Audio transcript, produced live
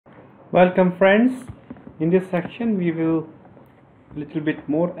Welcome friends. In this section we will little bit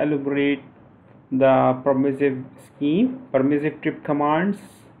more elaborate the permissive scheme, permissive trip commands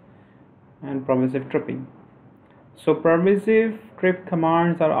and permissive tripping. So permissive trip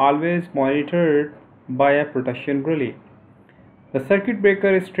commands are always monitored by a protection relay. The circuit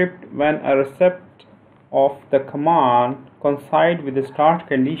breaker is tripped when a receipt of the command coincides with the start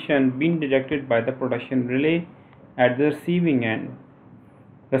condition being detected by the protection relay at the receiving end,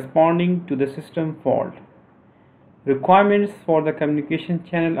 responding to the system fault. Requirements for the communication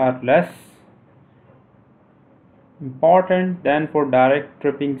channel are less important than for direct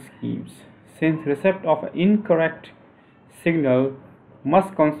tripping schemes, since receipt of an incorrect signal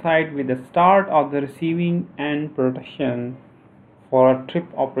must coincide with the start of the receiving end protection for a trip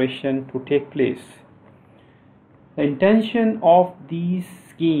operation to take place. The intention of these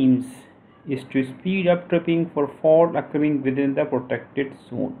schemes is to speed up tripping for fault occurring within the protected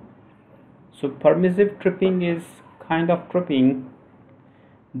zone. So permissive tripping is kind of tripping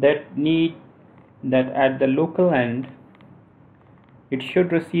that at the local end it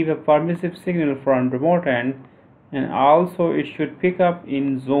should receive a permissive signal from remote end, and also it should pick up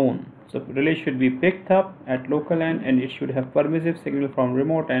in zone. So relay should be picked up at local end and it should have permissive signal from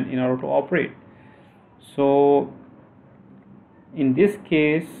remote end in order to operate. So in this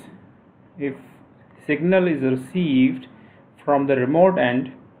case, if signal is received from the remote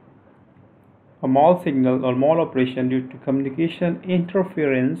end, a mall signal or mall operation, due to communication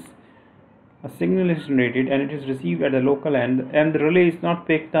interference, a signal is generated and it is received at the local end and the relay is not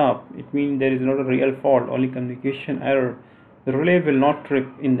picked up. It means there is not a real fault, only communication error. The relay will not trip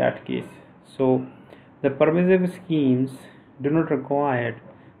in that case. So the permissive schemes do not require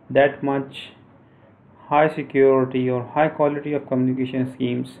that much high security or high quality of communication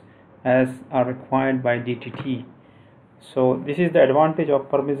schemes as are required by DTT. So this is the advantage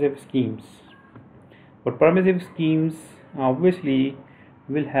of permissive schemes. But permissive schemes obviously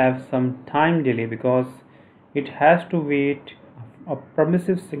will have some time delay because it has to wait a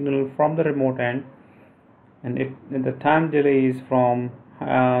permissive signal from the remote end, and the time delay is from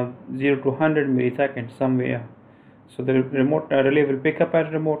 0 to 100 milliseconds somewhere. So the remote relay will pick up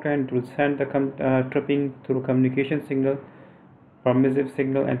at remote end, it will send the tripping through communication signal, permissive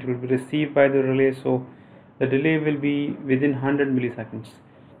signal, and it will be received by the relay. So the delay will be within 100 milliseconds.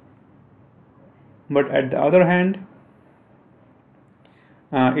 But at the other hand,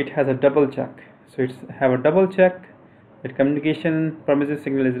 it has a double check. So it's have a double check that communication permissive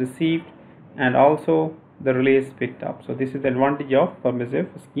signal is received and also the relay is picked up. So this is the advantage of permissive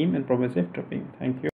scheme and permissive tripping. Thank you.